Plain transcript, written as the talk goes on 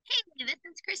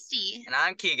Christy, And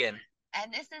I'm Keegan.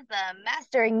 and this is the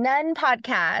Mastering None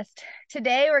podcast.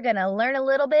 Today we're going to learn a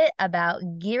little bit about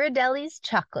Ghirardelli's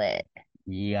chocolate.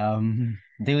 Yum.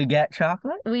 Do we get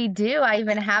chocolate? We do. I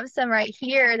even have some right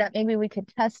here that maybe we could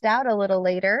test out a little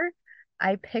later.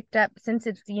 I picked up since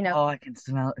it's, Oh, I can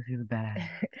smell it through the bag.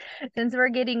 since we're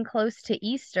getting close to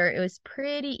Easter, it was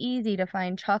pretty easy to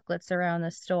find chocolates around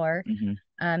the store.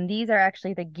 These are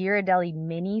actually the Ghirardelli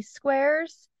mini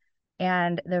squares.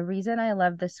 And the reason I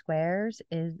love the squares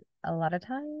is a lot of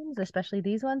times, especially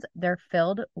these ones, they're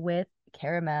filled with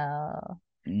caramel,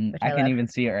 which I I can love. even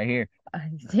see it right here. I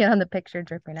see it on the picture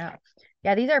dripping out.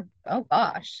 Yeah, these are, oh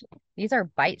gosh, these are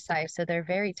bite sized, so they're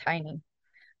very tiny.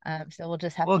 So we'll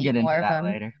just have We'll to eat get into more of that them.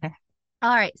 later.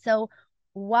 All right, so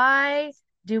why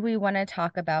do we want to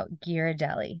talk about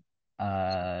Ghirardelli?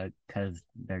 'Cause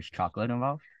there's chocolate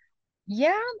involved.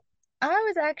 Yeah, I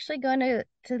was actually going to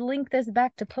link this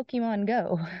back to Pokemon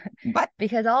Go What?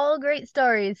 because all great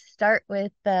stories start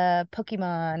with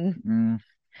Pokemon. Mm,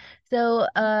 So,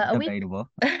 a week debatable.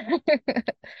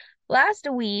 last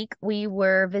week we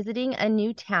were visiting a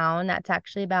new town that's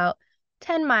actually about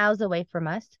 10 miles away from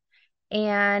us.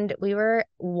 And we were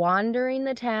wandering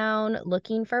the town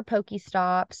looking for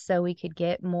Pokestops so we could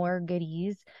get more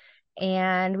goodies.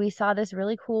 And we saw this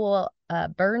really cool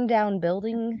burned down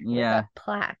building with a Yeah.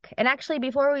 plaque. And actually,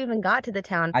 before we even got to the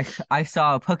town, I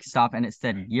saw a Pokestop and it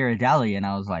said Ghirardelli and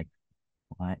I was like,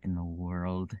 what in the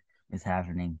world is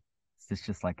happening? Is this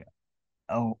just like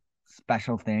a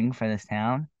special thing for this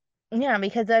town? yeah,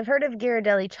 because I've heard of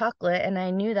Ghirardelli chocolate and I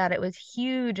knew that it was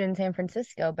huge in San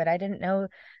Francisco, but I didn't know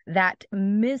that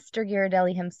Mr.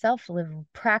 Ghirardelli himself lived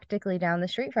practically down the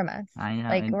street from us. I know,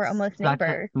 Like we're it's almost such a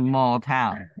neighbors. small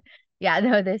town. Yeah,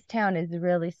 no, this town is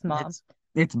really small.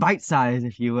 It's bite size,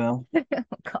 if you will. Oh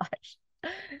gosh.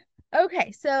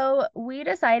 Okay, so we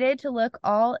decided to look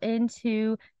all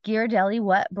into Ghirardelli,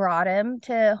 what brought him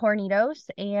to Hornitos,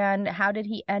 and how did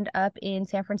he end up in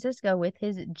San Francisco with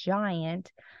his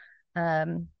giant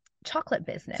um, chocolate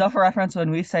business. So for reference, when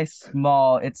we say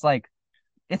small, it's like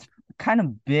it's kind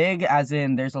of big, as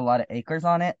in there's a lot of acres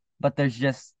on it, but there's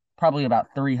just probably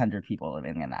about 300 people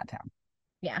living in that town.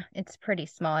 Yeah, it's pretty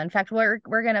small. In fact, we're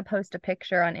gonna post a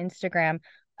picture on Instagram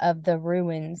of the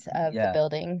ruins of the Yeah.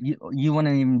 building. You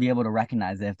wouldn't even be able to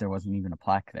recognize it if there wasn't even a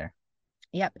plaque there.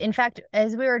 Yep. In fact,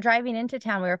 as we were driving into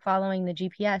town, we were following the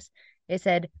GPS. It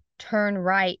said turn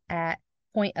right at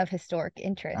point of historic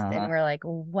interest. And Uh-huh. we're like,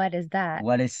 what is that?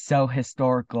 What is so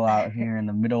historical out here in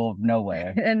the middle of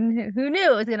nowhere? And who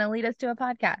knew it was going to lead us to a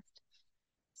podcast?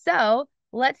 So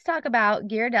let's talk about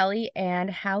Ghirardelli and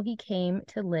how he came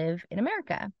to live in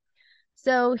America.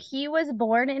 So he was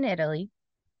born in Italy,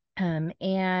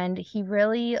 and he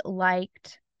really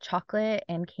liked chocolate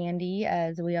and candy,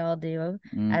 as we all do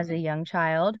as a young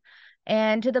child,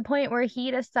 and to the point where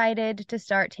he decided to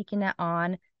start taking that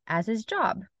on as his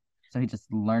job. So he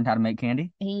just learned how to make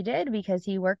candy, He did because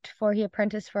he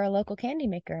apprenticed for a local candy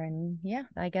maker. And yeah,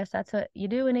 I guess that's what you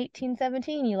do in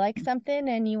 1817. You like something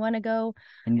and you want to go,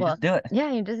 and you well, just do it.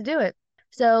 yeah, you just do it.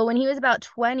 So when he was about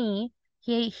 20,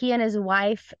 he and his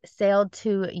wife sailed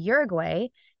to Uruguay.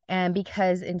 And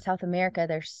because in South America,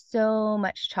 there's so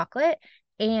much chocolate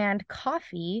and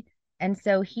coffee. And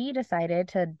so he decided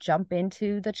to jump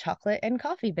into the chocolate and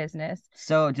coffee business.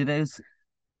 So do those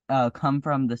come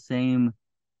from the same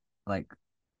like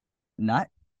nut?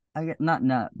 I get not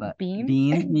nut, but Bean.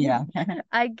 bean. Yeah.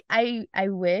 I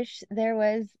wish there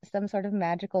was some sort of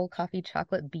magical coffee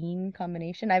chocolate bean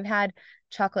combination. I've had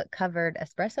chocolate covered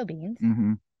espresso beans,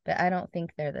 hmm but I don't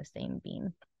think they're the same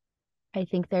bean. I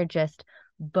think they're just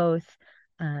both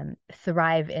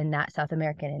thrive in that South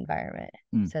American environment.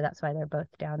 Mm. So that's why they're both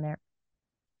down there.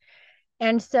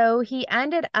 And so he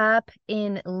ended up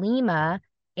in Lima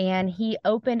and he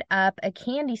opened up a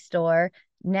candy store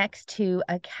next to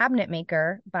a cabinet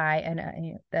maker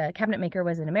the cabinet maker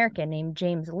was an American named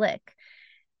James Lick.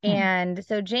 And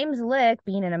so James Lick,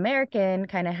 being an American,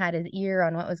 kind of had his ear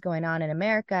on what was going on in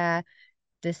America,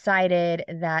 decided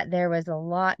that there was a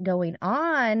lot going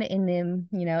on in the,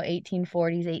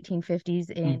 1840s, 1850s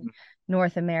in Mhm.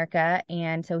 North America.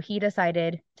 And so he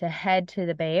decided to head to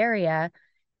the Bay Area.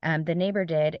 The neighbor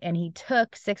did, and he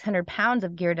took 600 pounds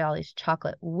of Ghirardelli's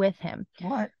chocolate with him.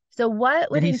 What? So what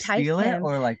Did would he entice steal it him?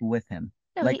 or like with him?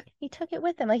 No, Like, he took it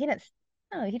with him. Like he didn't.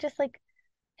 No, he just like,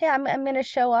 hey, I'm gonna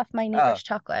show off my oh, neighbor's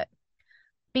chocolate.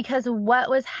 Because what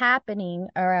was happening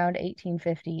around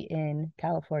 1850 in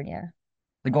California?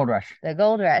 the gold rush. The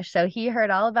gold rush. So he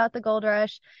heard all about the gold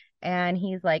rush and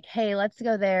he's like, hey, let's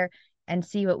go there and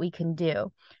see what we can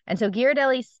do. And so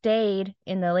Ghirardelli stayed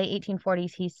in the late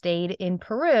 1840s. He stayed in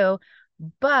Peru,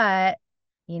 but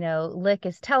Lick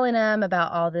is telling him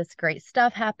about all this great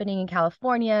stuff happening in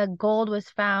California. Gold was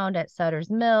found at Sutter's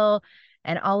Mill,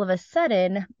 and all of a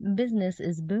sudden, business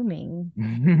is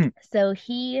booming. So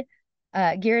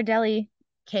Ghirardelli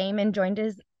came and joined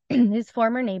his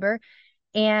former neighbor,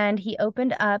 and he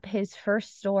opened up his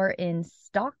first store in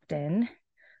Stockton,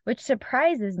 which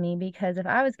surprises me because if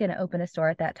I was going to open a store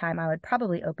at that time, I would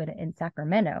probably open it in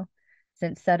Sacramento,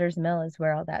 since Sutter's Mill is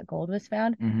where all that gold was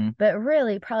found. But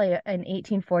really, probably in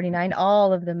 1849,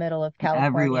 all of the middle of Everywhere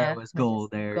California was was just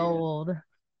gold there, yeah. gold.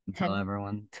 Until And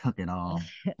everyone took it all.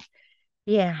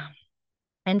 yeah.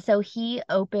 And so he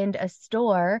opened a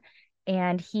store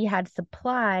and he had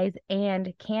supplies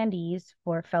and candies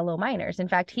for fellow miners. In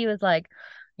fact, he was like,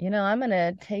 I'm going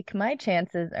to take my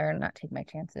chances, or not take my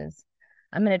chances.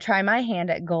 I'm going to try my hand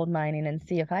at gold mining and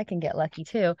see if I can get lucky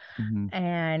too.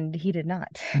 And he did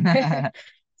not.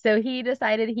 So he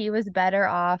decided he was better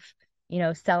off,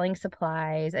 selling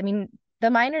supplies. I mean,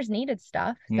 the miners needed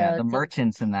stuff. Yeah, So the it's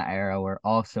merchants in that era were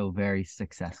also very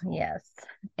successful. yes.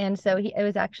 And so it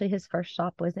was actually his first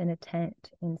shop was in a tent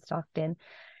in Stockton.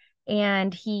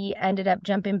 And he ended up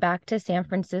jumping back to San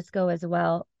Francisco as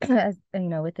well, as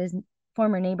with his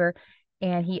former neighbor.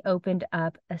 And he opened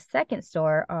up a second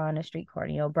store on a street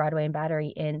corner, Broadway and Battery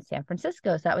in San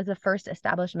Francisco. So that was the first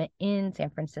establishment in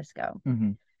San Francisco.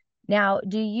 Now,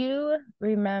 do you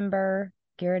remember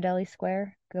Ghirardelli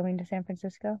Square going to San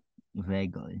Francisco?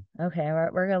 Vaguely. Okay,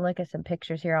 we're gonna look at some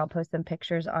pictures here. I'll post some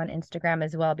pictures on Instagram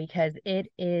as well because it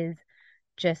is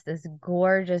just this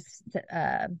gorgeous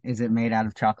Is it made out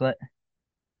of chocolate?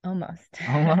 almost.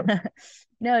 Almost.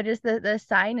 No, just the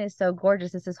sign is so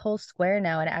gorgeous. It's this whole square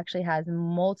now, and it actually has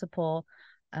multiple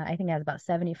I think it has about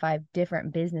 75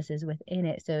 different businesses within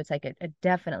it. So it's like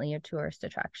definitely a tourist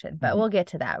attraction. But we'll get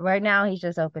to that. Right now he's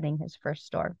just opening his first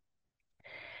store.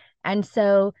 And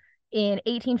so in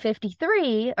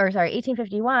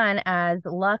 1851, as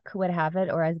luck would have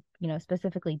it, or as,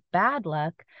 specifically bad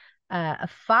luck, a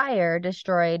fire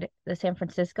destroyed the San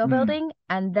Francisco building.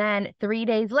 And then 3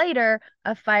 days later,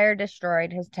 a fire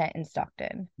destroyed his tent in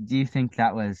Stockton. Do you think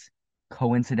that was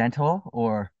coincidental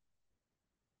or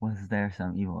was there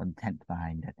some evil intent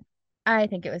behind it? I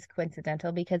think it was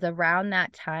coincidental because around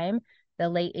that time, the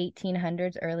late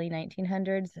 1800s, early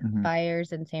 1900s,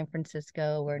 fires in San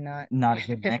Francisco were not a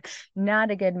good mix. Not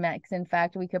a good mix. In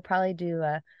fact, we could probably do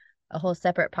a whole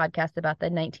separate podcast about the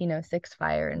 1906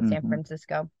 fire in San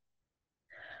Francisco.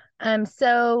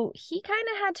 So he kind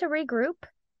of had to regroup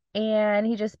and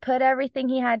he just put everything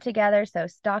he had together. So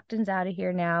Stockton's out of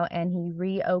here now, and he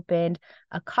reopened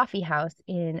a coffee house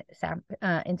in San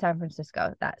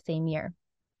Francisco that same year.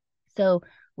 So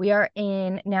we are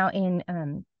now in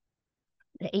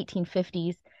the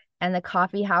 1850s, and the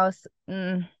coffee house,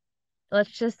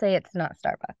 let's just say it's not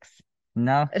Starbucks.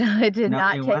 No, it did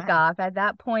not take off at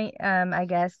that point. I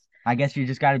guess you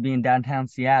just got to be in downtown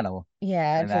Seattle.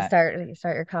 Yeah, to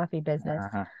start your coffee business.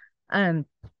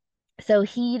 So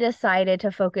he decided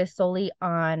to focus solely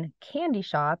on candy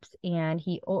shops, and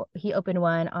he opened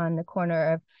one on the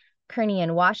corner of Kearny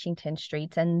and Washington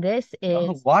streets. And this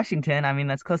is Washington. I mean,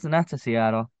 that's close enough to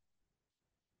Seattle.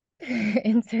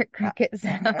 Insert cricket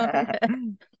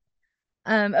sound.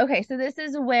 Okay, so this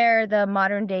is where the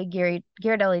modern day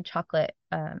Ghirardelli chocolate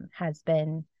has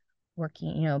been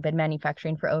working, been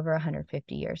manufacturing for over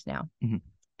 150 years now.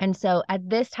 And so at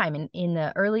this time in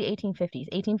the early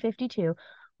 1850s, 1852,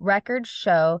 records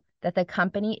show that the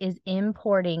company is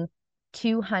importing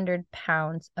 200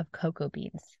 pounds of cocoa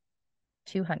beans.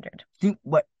 200.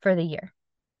 What? For the year.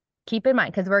 Keep in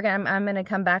mind, because I'm gonna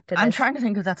come back to this. I'm trying to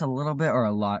think if that's a little bit or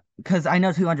a lot, because I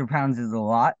know 200 pounds is a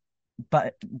lot,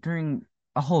 but during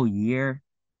a whole year,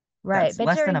 that's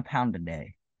less than a pound a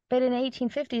day. But in the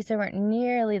 1850s, there weren't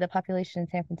nearly the population in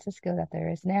San Francisco that there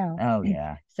is now. Oh,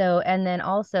 yeah. So, and then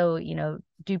also,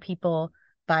 do people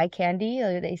buy candy?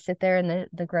 Or they sit there in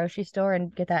the grocery store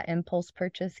and get that impulse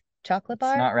purchase chocolate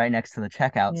bar? It's not right next to the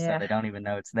checkout, so they don't even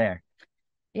know it's there.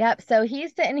 Yep. So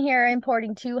he's sitting here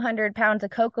importing 200 pounds of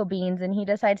cocoa beans, and he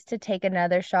decides to take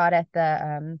another shot at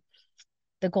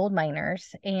the gold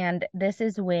miners. And this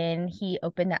is when he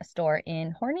opened that store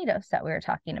in Hornitos that we were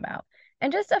talking about.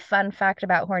 And just a fun fact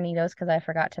about Hornitos, because I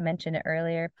forgot to mention it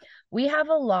earlier, we have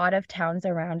a lot of towns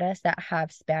around us that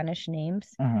have Spanish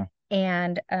names.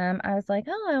 And I was like,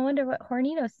 oh, I wonder what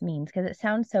Hornitos means, because it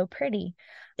sounds so pretty.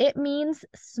 It means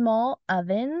small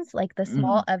ovens, like the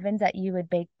small ovens that you would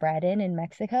bake bread in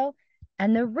Mexico.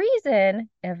 And the reason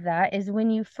of that is when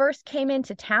you first came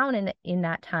into town in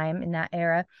that time, in that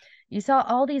era, You saw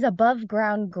all these above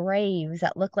ground graves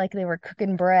that looked like they were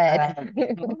cooking bread.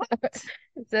 What?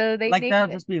 So they Like named that'll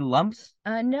it, just be lumps?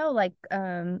 no, like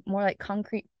more like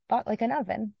concrete box, like an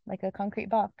oven, like a concrete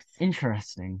box.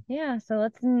 Interesting. Yeah, so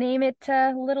let's name it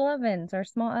Little Ovens or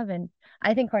Small Oven.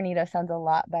 I think Hornito sounds a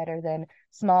lot better than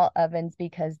Small Ovens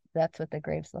because that's what the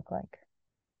graves look like.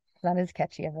 Not as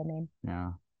catchy of a name.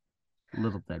 No.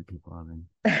 Little dead people oven.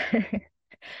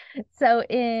 So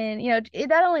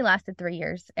that only lasted 3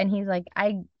 years, and he's like,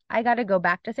 I got to go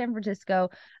back to San Francisco.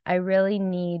 I really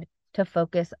need to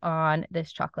focus on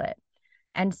this chocolate.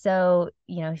 And so,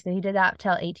 so he did that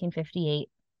till 1858.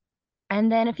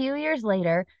 And then a few years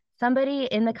later, somebody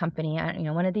in the company,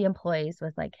 one of the employees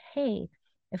was like, hey,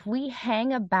 if we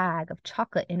hang a bag of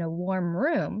chocolate in a warm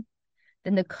room,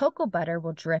 then the cocoa butter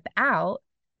will drip out.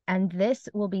 And this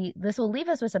will leave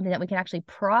us with something that we can actually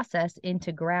process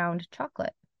into ground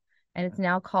chocolate. And it's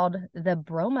now called the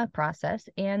Broma process.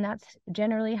 And that's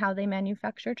generally how they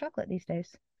manufacture chocolate these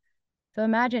days. So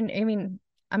imagine, I mean,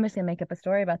 I'm just gonna make up a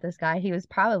story about this guy. He was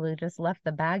probably just left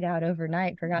the bag out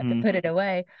overnight, forgot to Mm. put it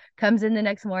away. Comes in the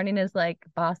next morning, is like,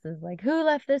 boss is like, who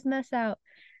left this mess out?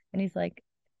 And he's like,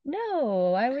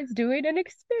 no, I was doing an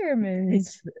experiment.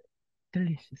 It's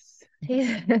delicious.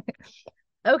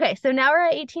 Okay, so now we're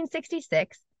at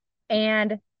 1866,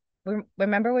 and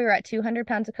remember we were at 200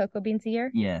 pounds of cocoa beans a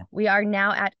year. Yeah. We are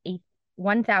now at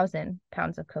 1,000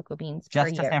 pounds of cocoa beans per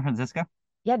Just to year. San Francisco?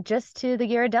 Yeah, just to the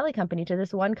Ghirardelli company, to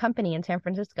this one company in San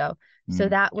Francisco. So Mm.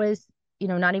 that was,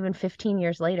 not even 15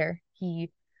 years later,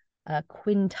 he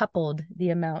quintupled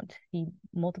the amount. He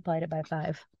multiplied it by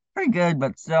five. Pretty good,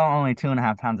 but still only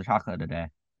 2.5 pounds of chocolate a day.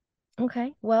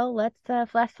 Okay, well, let's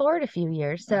fast forward a few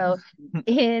years. So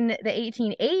in the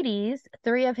 1880s,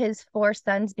 three of his four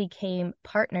sons became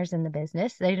partners in the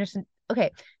business.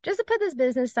 Okay, just to put this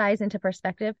business size into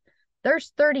perspective,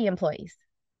 there's 30 employees.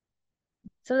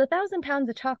 So the 1,000 pounds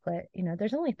of chocolate,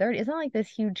 there's only 30. It's not like this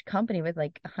huge company with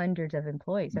like hundreds of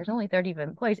employees. There's only 30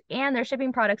 employees, and they're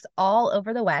shipping products all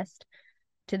over the West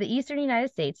to the Eastern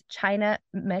United States, China,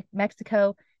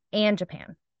 Mexico, and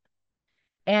Japan.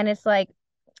 And it's like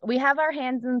we have our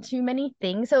hands in too many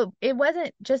things. So it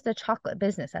wasn't just a chocolate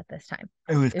business at this time.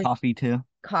 It was It was coffee too.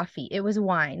 coffee, it was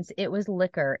wines, it was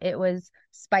liquor, it was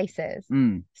spices.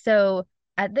 Mm. So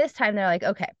at this time, they're like,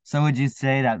 okay, So would you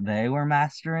say that they were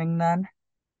mastering then?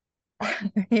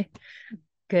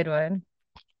 good one.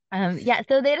 Yeah,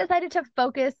 so they decided to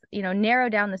focus, narrow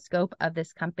down the scope of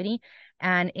this company.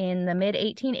 And in the mid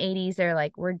 1880s, they're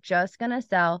like, we're just going to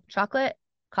sell chocolate,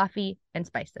 coffee, and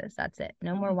spices. That's it.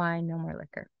 No more wine, no more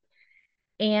liquor.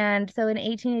 And so in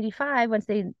 1885, once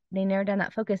they narrowed down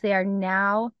that focus, they are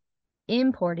now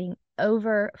importing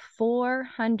over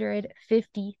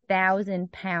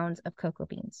 450,000 pounds of cocoa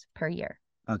beans per year.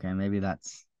 Okay, maybe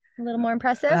that's A little more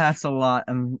impressive. that's a lot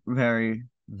and very,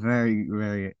 very,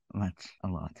 very much a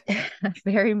lot.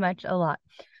 Very much a lot.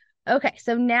 Okay,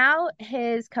 so now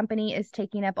his company is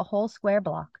taking up a whole square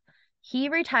block. He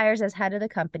retires as head of the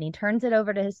company, turns it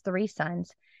over to his three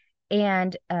sons,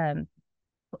 and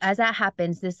as that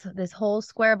happens, this whole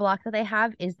square block that they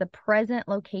have is the present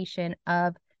location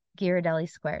of Ghirardelli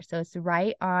Square. So it's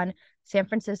right on San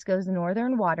Francisco's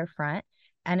northern waterfront,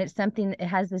 and it's something it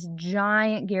has this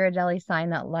giant Ghirardelli sign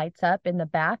that lights up in the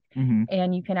back, Mm-hmm.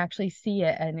 and you can actually see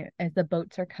it and as the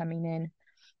boats are coming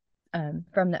in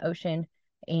from the ocean,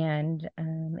 and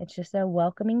it's just a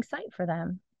welcoming sight for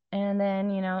them. And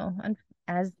then,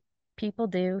 as people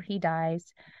do, he dies.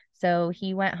 So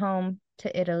he went home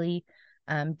to Italy,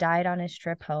 died on his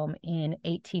trip home in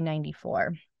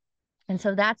 1894. And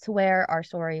so that's where our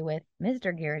story with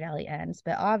Mr. Ghirardelli ends.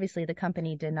 But obviously, the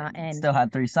company did not end. Still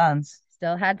had three sons.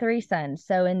 Still had three sons.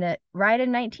 So right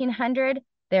in 1900,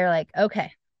 they're like,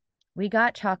 okay, we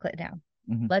got chocolate now.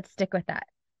 Mm-hmm. Let's stick with that.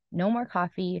 No more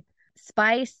coffee.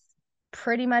 Spice,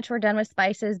 pretty much we're done with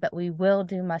spices, but we will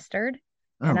do mustard.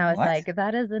 And I was What? like,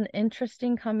 that is an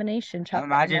interesting combination, chocolate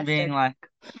and Imagine being mustard.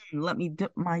 like, let me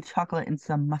dip my chocolate in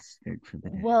some mustard for the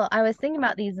day. Well, I was thinking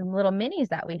about these little minis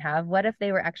that we have. What if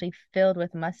they were actually filled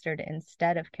with mustard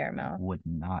instead of caramel? Would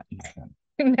not eat them.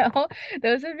 No,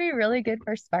 those would be really good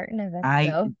for Spartan events, I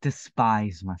though.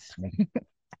 despise mustard.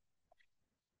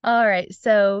 All right,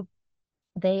 so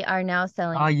they are now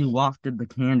selling. Oh, you wafted the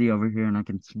candy over here and I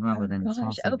can smell it and it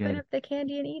smells Gosh, so open good. up the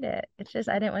candy and eat it. It's just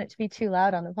I didn't want it to be too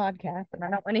loud on the podcast, and I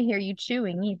don't want to hear you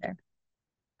chewing either.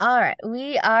 All right,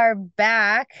 we are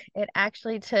back. It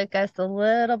actually took us a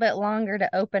little bit longer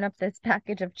to open up this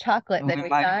package of chocolate than We we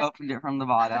might have thought. opened it from the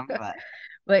bottom, but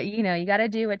But you got to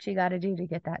do what you got to do to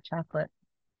get that chocolate.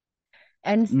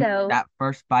 And so, that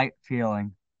first bite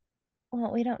feeling.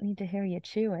 well, we don't need to hear you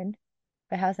chewing.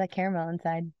 But how's that caramel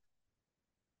inside?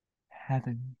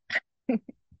 heaven.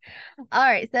 All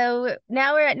right, so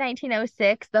now we're at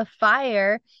 1906. The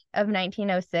fire of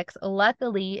 1906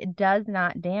 luckily does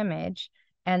not damage,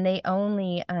 and they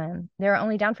were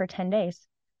only down for 10 days.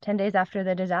 10 days after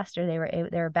the disaster, they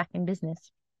were back in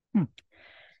business. Hmm.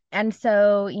 And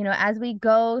so, as we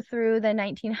go through the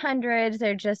 1900s,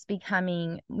 they're just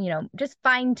becoming, just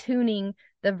fine tuning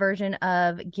the version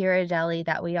of Ghirardelli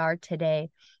that we are today,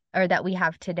 or that we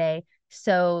have today.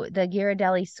 So the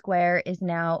Ghirardelli Square is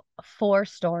now 4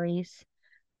 stories,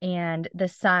 and the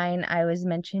sign I was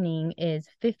mentioning is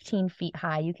 15 feet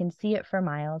high. You can see it for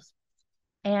miles.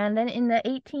 And then in the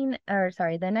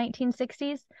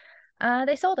 1960s,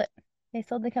 they sold it. They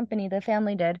sold the company. The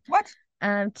family did, What?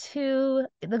 to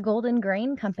the Golden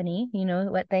Grain Company. You know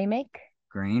what they make?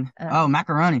 Green. Oh, Um,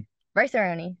 macaroni.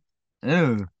 Rice-A-Roni.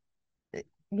 Ew.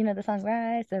 You know the song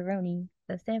Rice-A-Roni,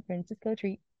 the San Francisco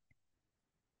treat.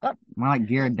 Oh, More like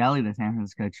Ghirardelli, the San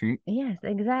Francisco treat. yes,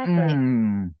 exactly.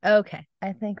 Mm. Okay,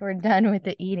 I think we're done with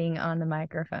the eating on the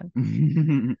microphone.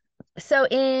 So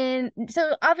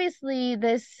obviously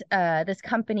this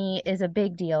company is a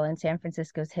big deal in San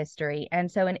Francisco's history.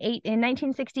 And so in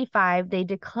 1965 they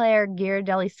declared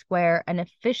Ghirardelli Square an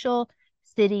official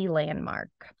city landmark.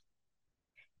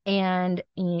 And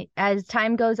as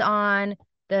time goes on,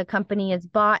 the company is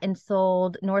bought and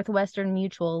sold. Northwestern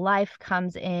Mutual Life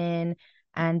comes in,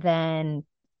 and then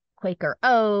Quaker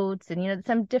Oats, and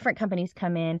some different companies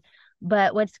come in.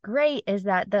 But what's great is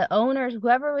that the owners,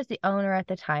 whoever was the owner at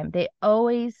the time, they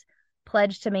always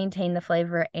pledged to maintain the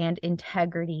flavor and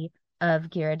integrity of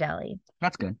Ghirardelli.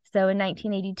 That's good. So in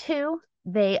 1982,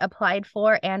 they applied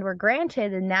for and were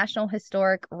granted the National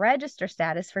Historic Register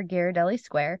status for Ghirardelli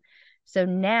Square. So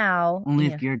now, Only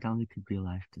if Ghirardelli could be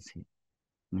alive to see it.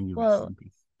 May you rest well, in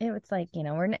peace. it was like,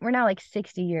 we're now like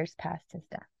 60 years past his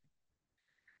death.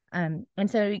 And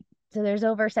so there's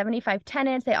over 75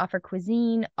 tenants. They offer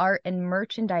cuisine, art, and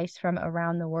merchandise from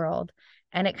around the world.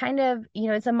 And it kind of,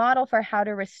 it's a model for how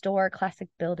to restore classic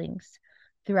buildings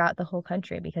throughout the whole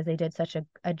country, because they did such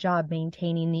a job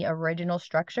maintaining the original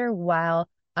structure while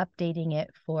updating it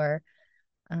for,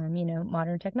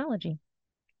 modern technology.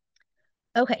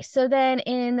 Okay, so then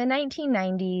in the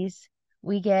 1990s,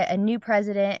 we get a new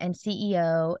president and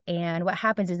CEO, and what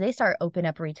happens is they start open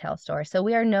up retail stores. So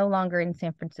we are no longer in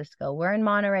San Francisco. We're in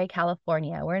Monterey,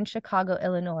 California. We're in Chicago,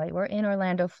 Illinois. We're in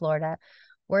Orlando, Florida.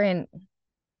 We're in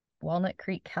Walnut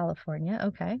Creek, California.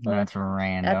 Okay, well, That's that's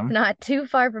random. not too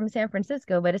far from San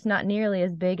Francisco, but it's not nearly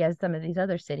as big as some of these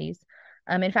other cities.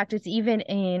 In fact, it's even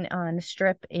on the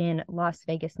Strip in Las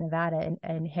Vegas, Nevada,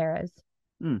 and Harrah's.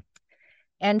 Hmm.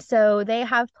 And so they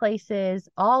have places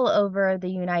all over the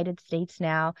United States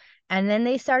now. And then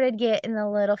they started getting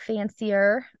a little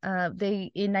fancier.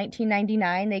 They in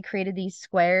 1999 they created these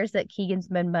squares that Keegan's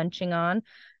been munching on. Hey,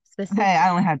 Specific. I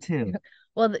only have two.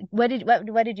 Well, what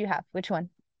did you have? Which one?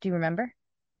 Do you remember?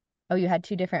 Oh, you had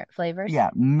two different flavors. Yeah,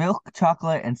 milk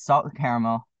chocolate and salt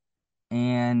caramel,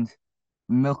 and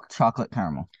milk chocolate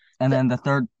caramel. And So, then the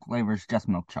third flavor is just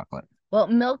milk chocolate. well,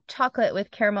 milk chocolate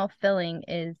with caramel filling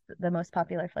is the most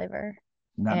popular flavor,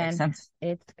 That makes and sense.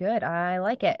 it's good. I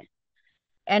like it.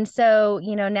 And so,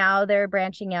 now they're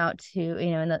branching out to,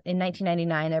 in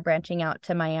 1999, they're branching out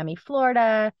to Miami,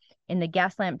 Florida, in the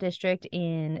Gaslamp District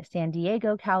in San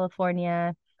Diego,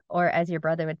 California, or as your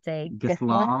brother would say,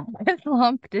 Gaslam.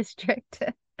 Gaslamp District.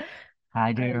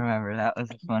 I do Um, remember that was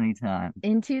a funny time.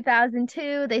 in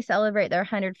 2002, they celebrate their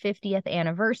 150th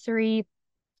anniversary,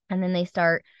 and then they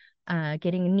start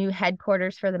getting new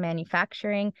headquarters for the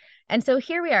manufacturing. And so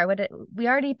here we are. We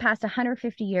already passed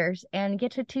 150 years and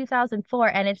get to 2004,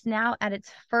 and it's now at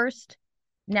its first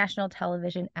national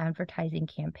television advertising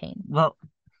campaign. Well,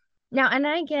 Now, and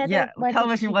I get yeah, that, like,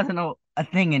 television wasn't a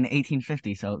thing in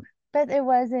 1850, so but it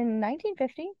was in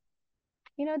 1950.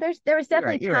 There was you're definitely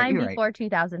right, you're right, time you're right. before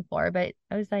 2004, but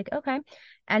I was like, okay.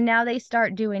 And now they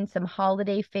start doing some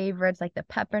holiday favorites like the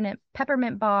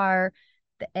peppermint bar,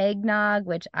 the eggnog,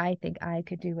 which I think I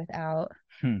could do without,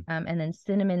 Hmm. and then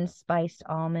cinnamon spiced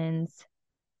almonds.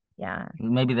 Yeah.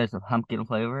 Maybe there's a pumpkin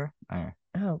flavor.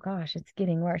 Oh gosh, it's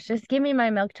getting worse. Just give me my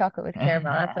milk chocolate with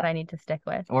caramel. That's what I need to stick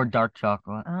with. Or dark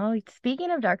chocolate. Oh,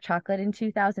 speaking of dark chocolate, in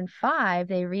 2005,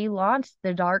 they relaunched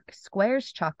the Dark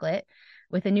Squares chocolate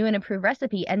with a new and improved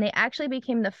recipe, and they actually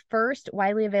became the first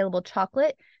widely available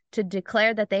chocolate to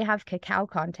declare that they have cacao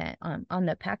content on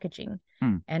the packaging.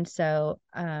 Hmm. And so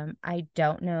I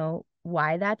don't know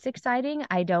why that's exciting.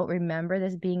 I don't remember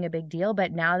this being a big deal,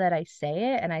 but now that I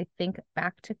say it and I think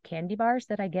back to candy bars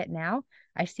that I get now,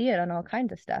 I see it on all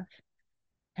kinds of stuff.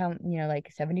 How,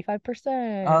 like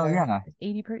 75% Oh or yeah.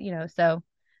 80%, so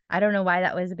I don't know why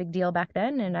that was a big deal back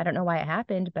then, and I don't know why it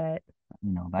happened, but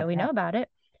So about we know that. about it.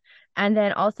 And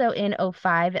then also in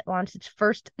 '05, it launched its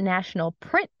first national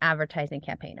print advertising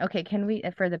campaign. Okay, can we,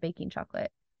 for the baking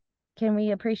chocolate, can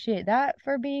we appreciate that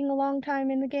for being a long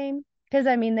time in the game? Because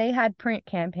I mean, they had print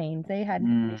campaigns, they had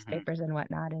Hmm. newspapers and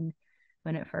whatnot, and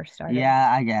when it first started. Yeah,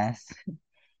 I guess.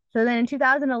 So then in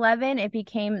 2011, it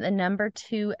became the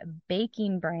 #2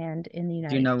 baking brand in the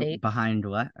Do you United know States. behind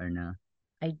what or no?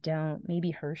 I don't,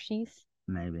 maybe Hershey's.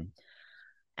 Maybe.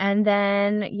 And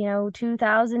then,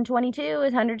 2022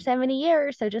 is 170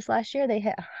 years. So just last year, they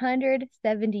hit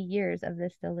 170 years of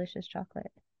this delicious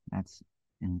chocolate. That's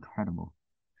incredible.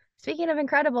 Speaking of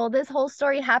incredible, this whole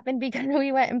story happened because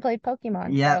we went and played Pokemon.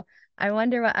 Yep. So I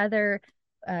wonder what other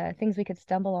things we could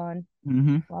stumble on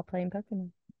Hmm. while playing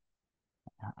Pokemon.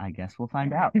 I guess we'll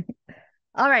find out.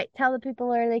 All right, tell the people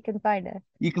where they can find us.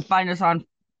 You can find us on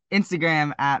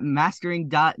Instagram at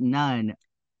mastering.none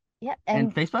Yeah, and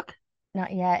and Facebook.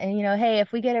 not yet. And hey,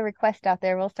 if we get a request out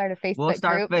there, we'll start a We'll Facebook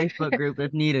start group. a Facebook group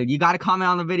if needed. You got to comment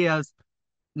on the videos,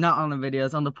 not on the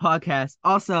videos, on the podcast.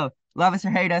 Also, love us or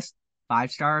hate us,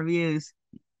 5-star reviews,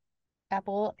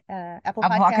 Apple Apple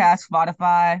Podcast. Podcasts,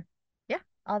 Spotify, Yeah,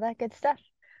 all that good stuff.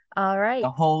 All right. the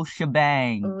whole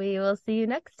shebang. We will see you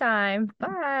next time.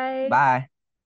 Bye. Bye.